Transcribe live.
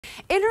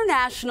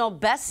International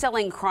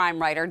best-selling crime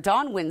writer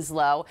Don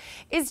Winslow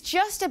is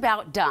just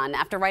about done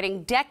after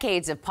writing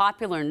decades of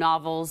popular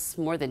novels,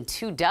 more than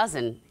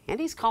 24, and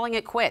he's calling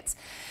it quits.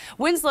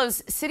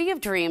 Winslow's City of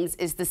Dreams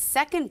is the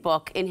second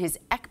book in his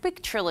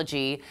epic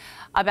trilogy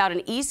about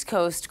an East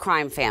Coast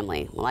crime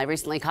family. Well, I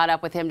recently caught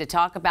up with him to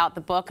talk about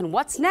the book and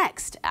what's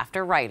next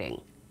after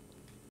writing.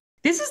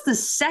 This is the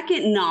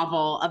second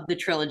novel of the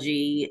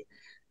trilogy,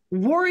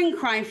 warring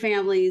crime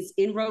families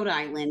in Rhode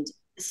Island.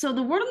 So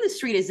the word on the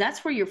street is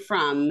that's where you're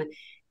from.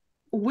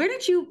 Where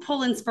did you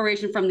pull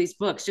inspiration from these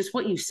books? Just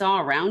what you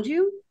saw around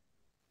you?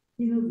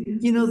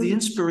 The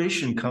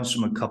inspiration comes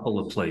from a couple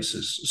of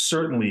places.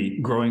 Certainly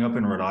growing up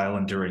in Rhode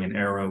Island during an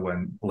era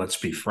when, let's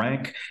be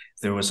frank,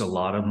 there was a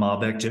lot of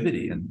mob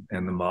activity and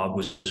the mob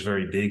was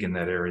very big in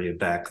that area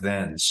back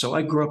then. So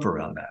I grew up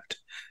around that.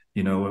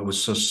 It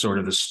was so sort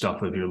of the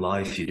stuff of your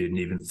life. You didn't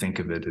even think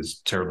of it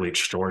as terribly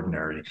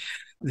extraordinary.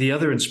 The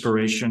other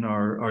inspiration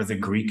are the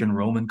Greek and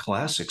Roman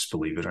classics,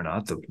 believe it or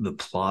not. The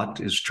plot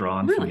is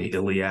drawn from the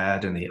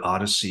Iliad and the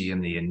Odyssey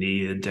and the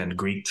Aeneid and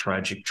Greek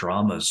tragic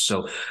dramas.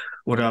 So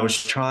what I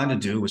was trying to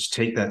do was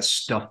take that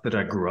stuff that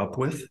I grew up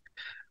with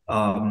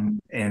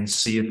and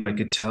see if I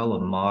could tell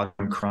a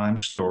modern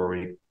crime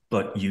story,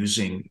 but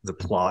using the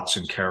plots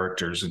and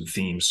characters and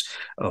themes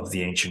of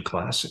the ancient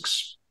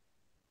classics.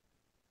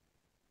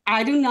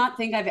 I do not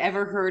think I've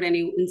ever heard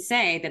anyone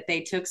say that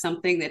they took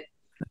something that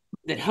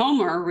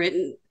Homer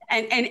written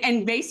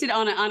and based it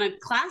on a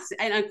class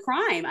and a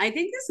crime. I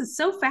think this is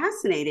so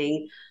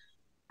fascinating.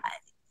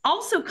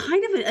 Also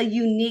kind of a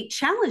unique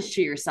challenge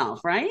to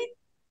yourself, right?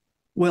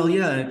 Well,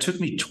 yeah, it took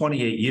me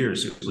 28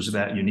 years. It was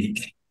that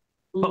unique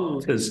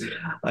because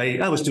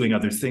I was doing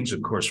other things,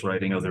 of course,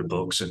 writing other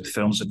books and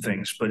films and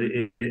things, but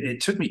it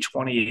took me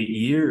 28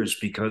 years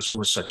because it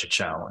was such a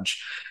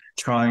challenge.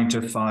 Trying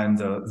to find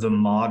the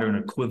modern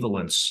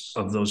equivalents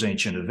of those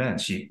ancient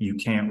events. You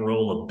can't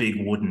roll a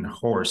big wooden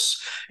horse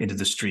into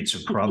the streets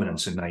of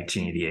Providence in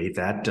 1988.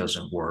 That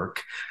doesn't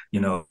work.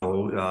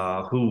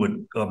 Who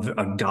would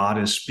a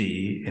goddess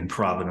be in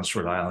Providence,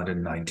 Rhode Island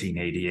in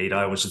 1988?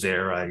 I was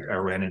there. I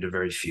ran into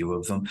very few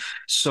of them.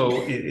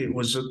 So it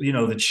was,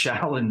 the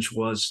challenge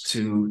was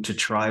to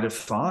try to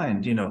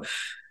find,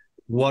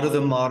 what are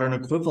the modern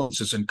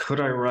equivalences? And could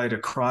I write a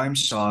crime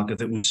saga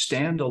that would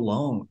stand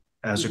alone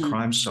as a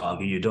crime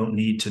saga? You don't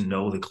need to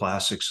know the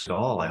classics at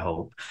all, I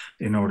hope,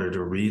 in order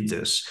to read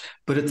this.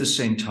 But at the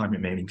same time,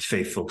 remaining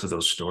faithful to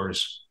those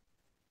stories.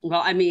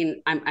 Well, I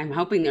mean, I'm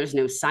hoping there's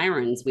no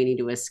sirens we need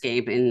to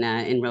escape in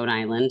Rhode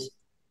Island.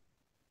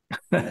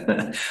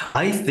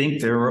 I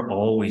think there are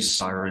always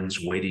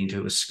sirens waiting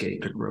to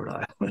escape in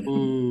Rhode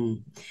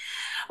Island.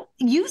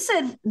 You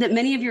said that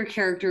many of your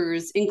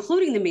characters,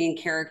 including the main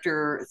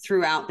character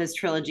throughout this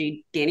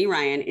trilogy, Danny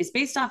Ryan, is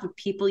based off of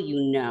people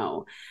you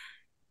know.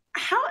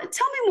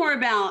 Tell me more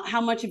about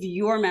how much of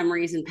your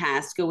memories and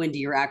past go into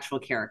your actual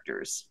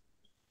characters.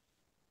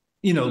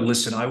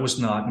 Listen, I was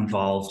not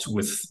involved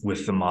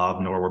with the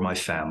mob, nor were my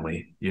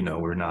family.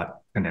 We're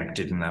not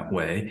connected in that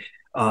way.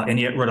 And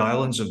yet Rhode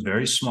Island's a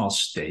very small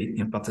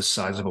state, about the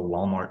size of a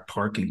Walmart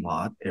parking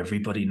lot.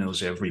 Everybody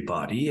knows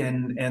everybody.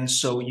 And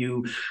so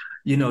you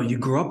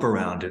grew up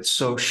around it.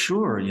 So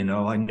sure,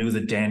 I knew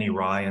the Danny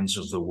Ryans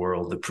of the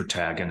world, the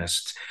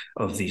protagonists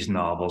of these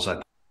novels.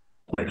 I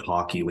played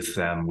hockey with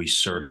them. We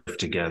surfed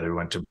together,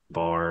 went to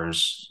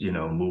bars,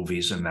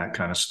 movies and that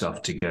kind of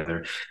stuff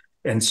together.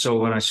 And so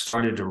when I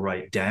started to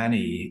write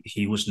Danny,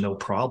 he was no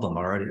problem.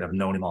 I've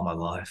known him all my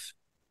life.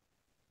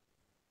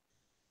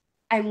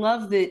 I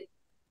love that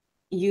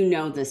you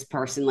know this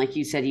person. Like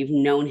you said, you've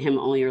known him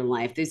all your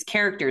life. These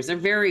characters are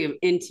very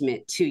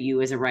intimate to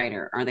you as a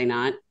writer, are they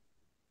not?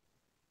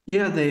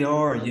 Yeah, they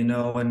are,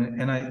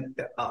 and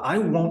I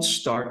won't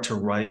start to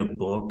write a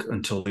book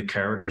until the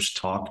characters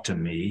talk to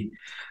me.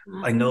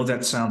 I know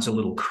that sounds a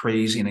little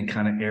crazy and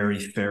kind of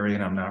airy-fairy,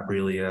 and I'm not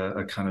really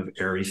a kind of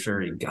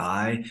airy-fairy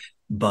guy,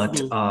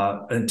 but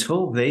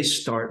until they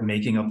start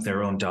making up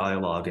their own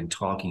dialogue and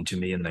talking to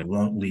me and they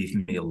won't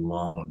leave me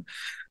alone,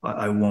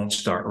 I won't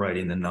start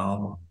writing the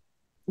novel.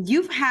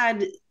 You've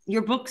had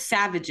your book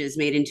Savages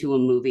made into a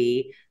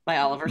movie by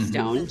Oliver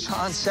Stone.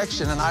 John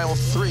section in aisle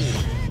 3.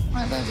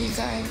 I love you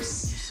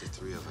guys.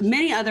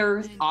 Many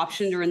other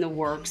options are in the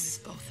works.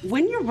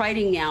 When you're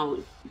writing now,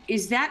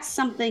 is that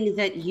something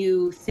that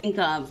you think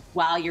of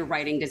while you're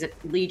writing? Does it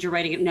lead you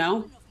writing it?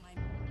 No?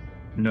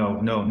 No,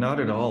 not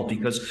at all.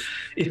 Because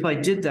if I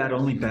did that,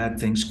 only bad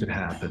things could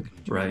happen,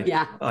 right?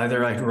 Yeah.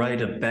 Either I'd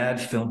write a bad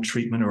film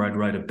treatment or I'd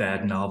write a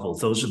bad novel.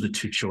 Those are the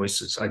two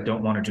choices. I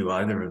don't want to do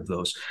either of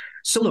those.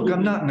 So look,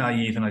 I'm not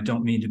naive and I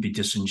don't mean to be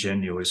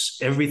disingenuous.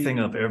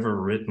 Everything I've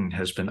ever written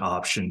has been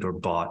optioned or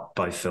bought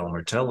by film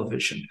or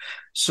television.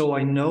 So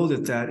I know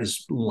that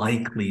is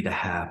likely to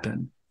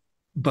happen,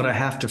 but I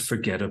have to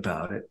forget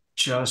about it.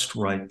 Just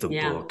write the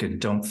book and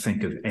don't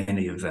think of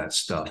any of that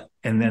stuff.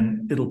 And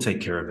then it'll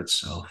take care of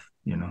itself,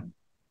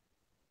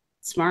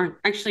 Smart.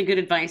 Actually, good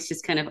advice,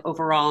 just kind of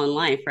overall in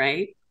life,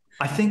 right?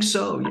 I think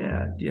so.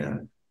 Yeah.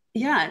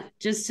 Yeah.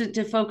 Just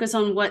to focus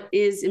on what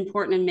is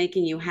important and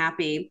making you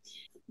happy.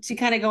 to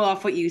kind of go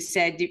off what you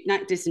said,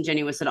 not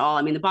disingenuous at all.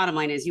 I mean, the bottom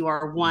line is you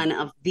are one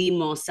of the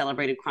most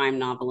celebrated crime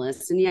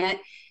novelists. And yet,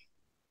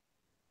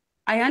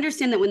 I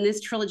understand that when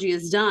this trilogy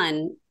is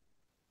done,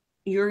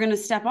 you're going to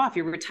step off.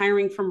 You're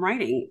retiring from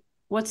writing.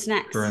 What's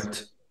next?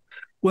 Correct.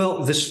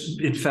 Well,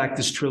 in fact,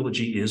 this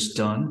trilogy is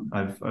done.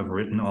 I've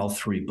written all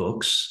 3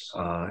 books,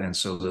 and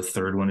so the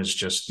third one is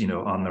just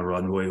on the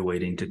runway,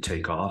 waiting to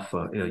take off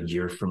a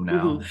year from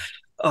now.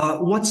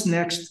 What's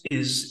next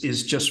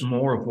is just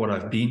more of what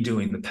I've been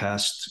doing the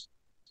past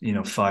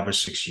 5 or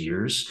 6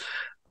 years.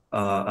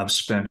 I've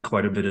spent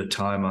quite a bit of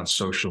time on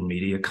social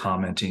media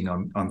commenting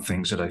on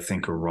things that I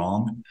think are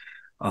wrong,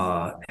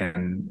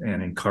 and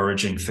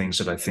encouraging things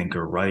that I think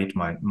are right.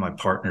 My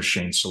partner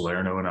Shane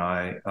Salerno and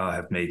I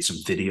have made some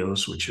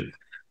videos which have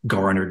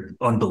garnered,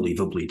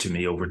 unbelievably to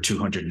me, over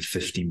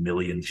 250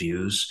 million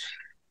views.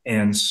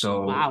 And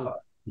so, wow.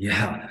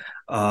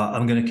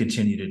 I'm going to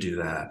continue to do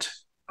that.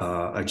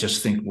 I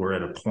just think we're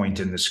at a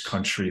point in this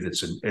country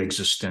that's an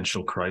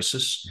existential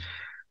crisis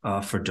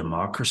for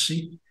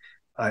democracy.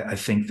 I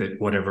think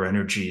that whatever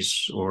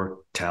energies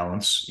or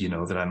talents,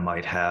 that I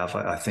might have,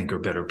 I think are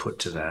better put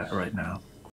to that right now.